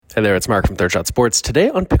Hey there, it's Mark from Third Shot Sports. Today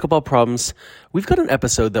on Pickleball Problems, we've got an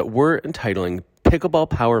episode that we're entitling Pickleball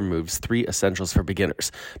Power Moves 3 Essentials for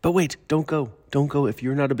Beginners. But wait, don't go. Don't go if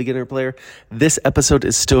you're not a beginner player. This episode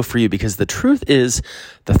is still for you because the truth is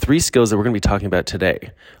the 3 skills that we're going to be talking about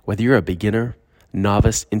today, whether you're a beginner,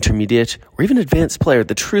 novice, intermediate, or even advanced player,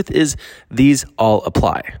 the truth is these all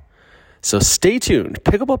apply. So stay tuned.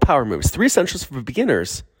 Pickleball Power Moves 3 Essentials for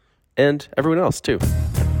Beginners and everyone else too.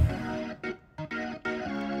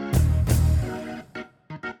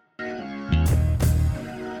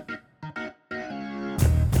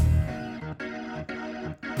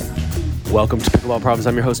 Welcome to Pickleball Problems.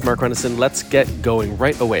 I'm your host, Mark Renison. Let's get going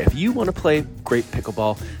right away. If you want to play great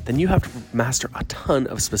pickleball, then you have to master a ton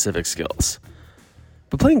of specific skills.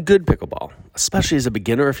 But playing good pickleball, especially as a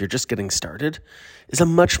beginner if you're just getting started, is a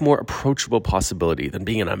much more approachable possibility than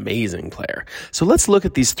being an amazing player. So let's look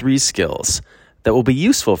at these 3 skills that will be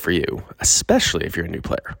useful for you, especially if you're a new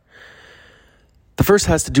player. The first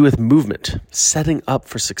has to do with movement, setting up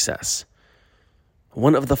for success.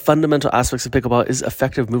 One of the fundamental aspects of pickleball is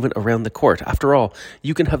effective movement around the court. After all,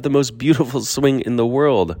 you can have the most beautiful swing in the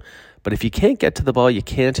world, but if you can't get to the ball, you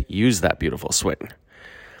can't use that beautiful swing.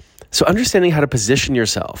 So understanding how to position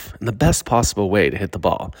yourself in the best possible way to hit the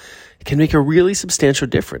ball can make a really substantial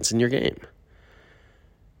difference in your game.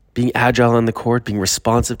 Being agile on the court, being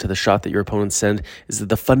responsive to the shot that your opponents send is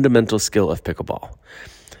the fundamental skill of pickleball.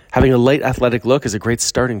 Having a light athletic look is a great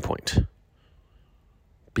starting point.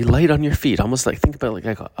 Be light on your feet, almost like think about like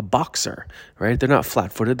a boxer, right? They're not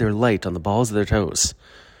flat-footed, they're light on the balls of their toes.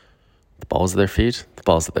 The balls of their feet, the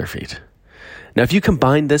balls of their feet. Now, if you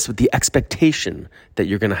combine this with the expectation that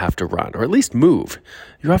you're going to have to run, or at least move,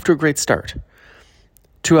 you're off to a great start.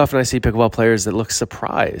 Too often I see pickleball players that look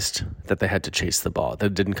surprised that they had to chase the ball, that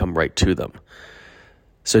it didn't come right to them.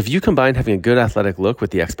 So if you combine having a good athletic look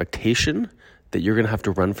with the expectation that you're going to have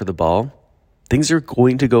to run for the ball, things are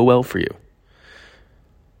going to go well for you.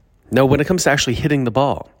 Now, when it comes to actually hitting the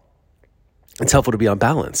ball, it's helpful to be on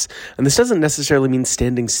balance. And this doesn't necessarily mean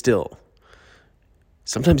standing still.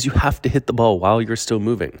 Sometimes you have to hit the ball while you're still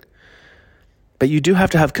moving. But you do have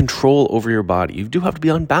to have control over your body. You do have to be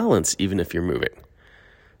on balance even if you're moving.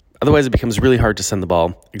 Otherwise, it becomes really hard to send the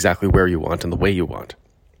ball exactly where you want and the way you want.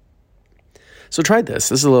 So try this.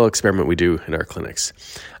 This is a little experiment we do in our clinics.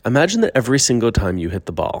 Imagine that every single time you hit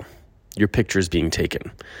the ball, your picture is being taken.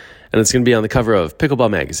 And it's going to be on the cover of Pickleball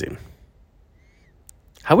magazine.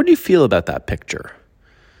 How would you feel about that picture?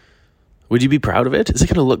 Would you be proud of it? Is it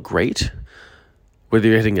going to look great? Whether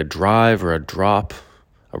you're hitting a drive or a drop,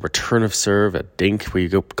 a return of serve, a dink where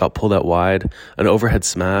you got pulled out wide, an overhead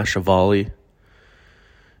smash, a volley.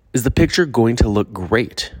 Is the picture going to look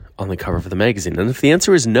great on the cover of the magazine? And if the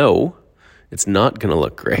answer is no, it's not going to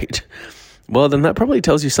look great. Well, then that probably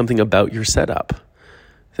tells you something about your setup.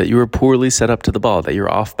 That you were poorly set up to the ball, that you're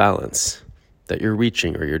off balance, that you're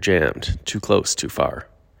reaching or you're jammed, too close, too far.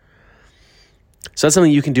 So that's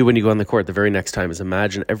something you can do when you go on the court the very next time is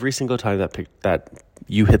imagine every single time that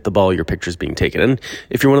you hit the ball, your picture's being taken. And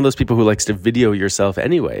if you're one of those people who likes to video yourself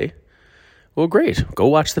anyway, well, great. Go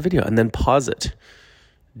watch the video and then pause it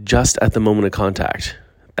just at the moment of contact.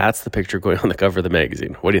 That's the picture going on the cover of the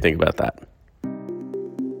magazine. What do you think about that?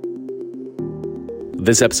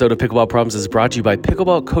 This episode of Pickleball Problems is brought to you by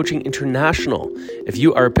Pickleball Coaching International. If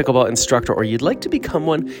you are a pickleball instructor or you'd like to become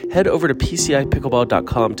one, head over to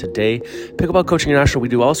PCIpickleball.com today. Pickleball Coaching International, we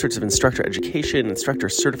do all sorts of instructor education, instructor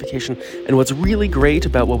certification, and what's really great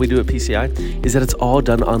about what we do at PCI is that it's all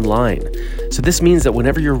done online. So this means that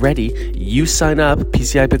whenever you're ready, you sign up,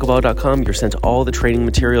 PCIpickleball.com, you're sent all the training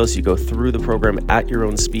materials, you go through the program at your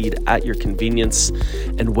own speed, at your convenience,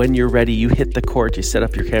 and when you're ready, you hit the court, you set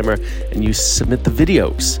up your camera, and you submit the videos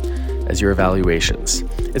as your evaluations.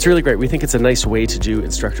 It's really great. We think it's a nice way to do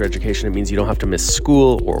instructor education. It means you don't have to miss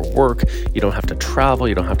school or work. You don't have to travel.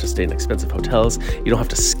 You don't have to stay in expensive hotels. You don't have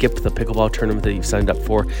to skip the pickleball tournament that you've signed up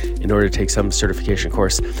for in order to take some certification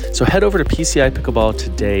course. So head over to PCI Pickleball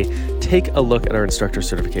today. Take a look at our instructor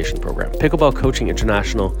certification program. Pickleball Coaching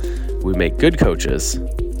International. We make good coaches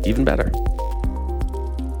even better.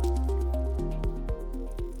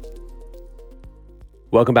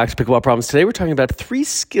 Welcome back to Pickleball Problems. Today we're talking about 3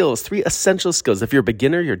 essential skills. If you're a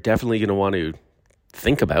beginner, you're definitely going to want to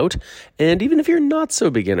think about. And even if you're not so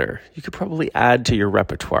beginner, you could probably add to your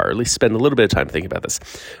repertoire, or at least spend a little bit of time thinking about this.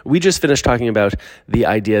 We just finished talking about the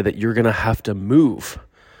idea that you're going to have to move.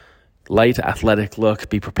 Light, athletic look,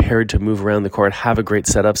 be prepared to move around the court, have a great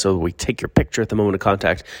setup so we take your picture at the moment of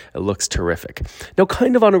contact. It looks terrific. Now,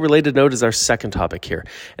 kind of on a related note is our second topic here.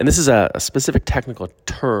 And this is a specific technical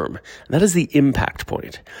term, and that is the impact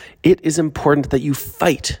point. It is important that you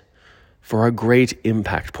fight for a great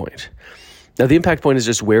impact point. Now, the impact point is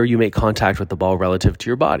just where you make contact with the ball relative to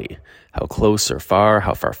your body. How close or far,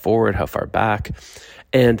 how far forward, how far back.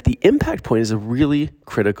 And the impact point is a really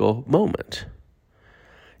critical moment.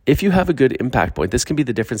 If you have a good impact point, this can be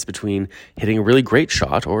the difference between hitting a really great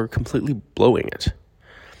shot or completely blowing it.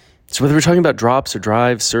 So whether we're talking about drops or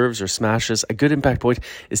drives, serves or smashes, a good impact point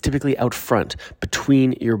is typically out front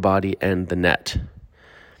between your body and the net.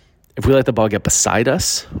 If we let the ball get beside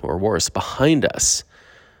us, or worse, behind us,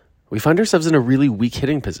 we find ourselves in a really weak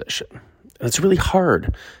hitting position. And it's really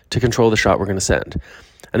hard to control the shot we're going to send.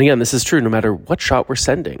 And again, this is true no matter what shot we're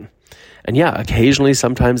sending. And yeah, occasionally,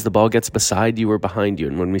 sometimes the ball gets beside you or behind you.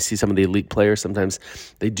 And when we see some of the elite players, sometimes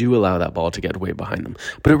they do allow that ball to get way behind them.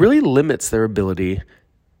 But it really limits their ability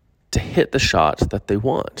to hit the shot that they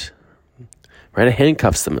want. Right? It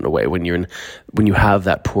handcuffs them in a way when you have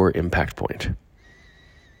that poor impact point.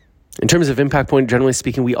 In terms of impact point, generally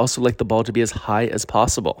speaking, we also like the ball to be as high as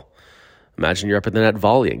possible. Imagine you're up at the net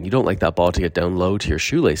volleying. You don't like that ball to get down low to your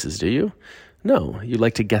shoelaces, do you? No, you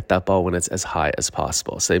like to get that ball when it's as high as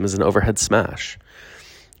possible. Same as an overhead smash.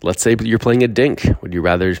 Let's say you're playing a dink. Would you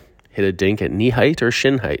rather hit a dink at knee height or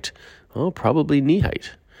shin height? Oh, probably knee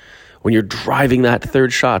height. When you're driving that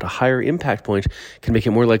third shot, a higher impact point can make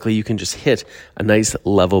it more likely you can just hit a nice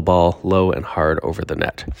level ball low and hard over the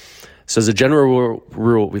net. So as a general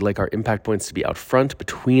rule, we like our impact points to be out front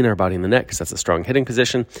between our body and the net because that's a strong hitting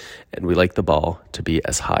position, and we like the ball to be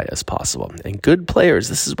as high as possible. And good players,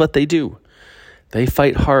 this is what they do. They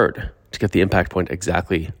fight hard to get the impact point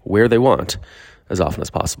exactly where they want as often as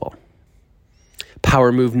possible.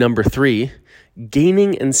 Power move number 3,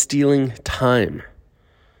 gaining and stealing time.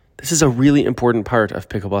 This is a really important part of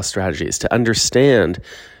pickleball strategies, to understand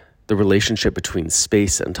the relationship between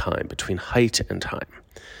space and time, between height and time.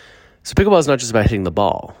 So pickleball is not just about hitting the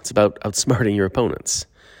ball. It's about outsmarting your opponents.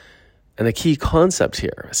 And a key concept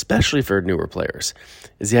here, especially for newer players,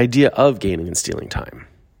 is the idea of gaining and stealing time.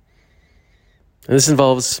 And this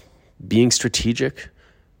involves being strategic,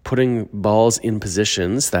 putting balls in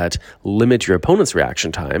positions that limit your opponent's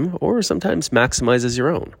reaction time or sometimes maximizes your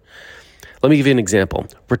own. Let me give you an example.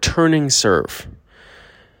 Returning serve.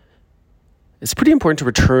 It's pretty important to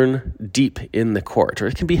return deep in the court, or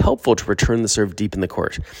it can be helpful to return the serve deep in the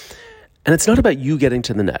court. And it's not about you getting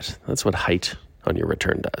to the net. That's what height on your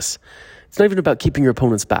return does. It's not even about keeping your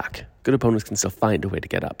opponents back. Good opponents can still find a way to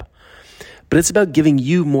get up. But it's about giving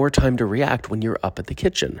you more time to react when you're up at the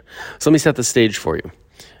kitchen. So let me set the stage for you.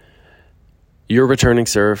 You're returning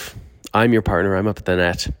serve. I'm your partner. I'm up at the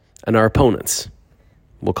net. And our opponents,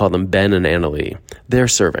 we'll call them Ben and Annalie, they're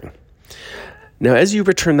serving. Now, as you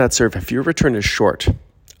return that serve, if your return is short,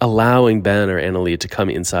 allowing Ben or Annalie to come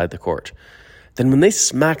inside the court, then when they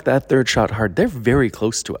smack that third shot hard, they're very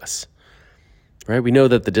close to us. Right? We know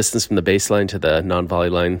that the distance from the baseline to the non-volley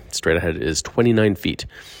line straight ahead is 29 feet.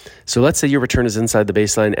 So let's say your return is inside the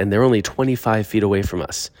baseline and they're only 25 feet away from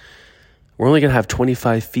us. We're only going to have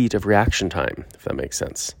 25 feet of reaction time, if that makes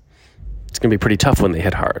sense. It's going to be pretty tough when they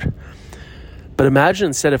hit hard. But imagine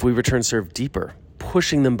instead if we return serve deeper,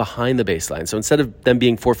 pushing them behind the baseline. So instead of them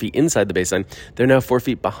being 4 feet inside the baseline, they're now 4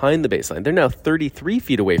 feet behind the baseline. They're now 33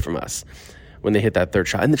 feet away from us when they hit that third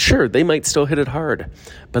shot. And sure, they might still hit it hard,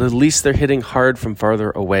 but at least they're hitting hard from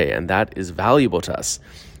farther away, and that is valuable to us.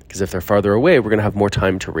 Because if they're farther away, we're going to have more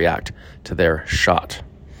time to react to their shot.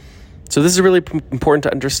 So this is really important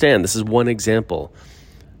to understand. This is one example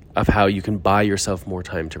of how you can buy yourself more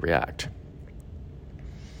time to react.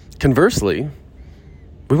 Conversely,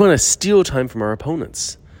 we want to steal time from our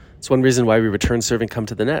opponents. It's one reason why we return serve and come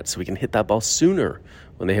to the net, so we can hit that ball sooner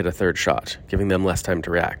when they hit a third shot, giving them less time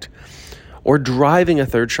to react. Or driving a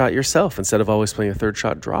third shot yourself instead of always playing a third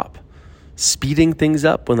shot drop. Speeding things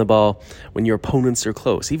up when your opponents are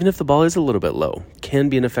close, even if the ball is a little bit low, can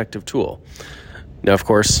be an effective tool. Now, of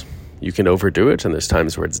course, you can overdo it, and there's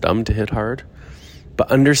times where it's dumb to hit hard. But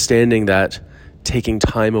understanding that taking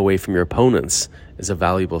time away from your opponents is a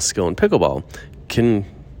valuable skill in pickleball can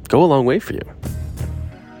go a long way for you.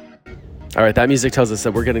 All right, that music tells us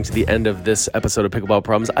that we're getting to the end of this episode of Pickleball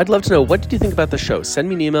Problems. I'd love to know, what did you think about the show? Send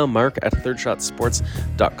me an email,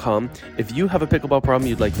 mark@thirdshotsports.com. If you have a pickleball problem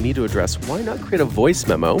you'd like me to address, why not create a voice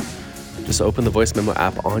memo? Just open the voice memo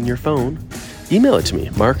app on your phone. Email it to me,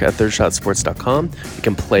 mark@thirdshotsports.com. We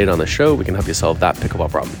can play it on the show. We can help you solve that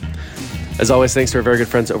pickleball problem. As always, thanks to our very good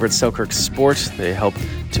friends over at Selkirk Sport. They help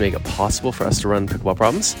to make it possible for us to run Pickleball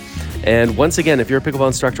Problems. And once again, if you're a pickleball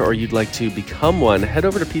instructor or you'd like to become one, head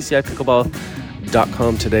over to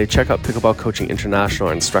PCIPickleball.com today. Check out Pickleball Coaching International,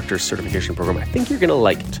 our instructor certification program. I think you're going to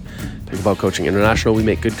like it. Pickleball Coaching International, we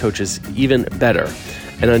make good coaches even better.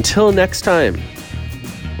 And until next time,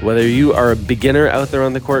 Whether you are a beginner out there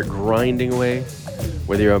on the court grinding away,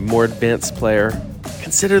 whether you're a more advanced player,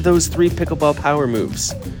 consider those 3 pickleball power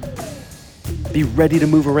moves. Be ready to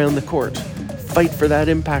move around the court. Fight for that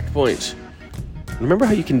impact point. Remember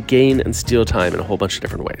how you can gain and steal time in a whole bunch of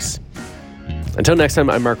different ways. Until next time,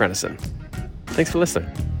 I'm Mark Renneson. Thanks for listening.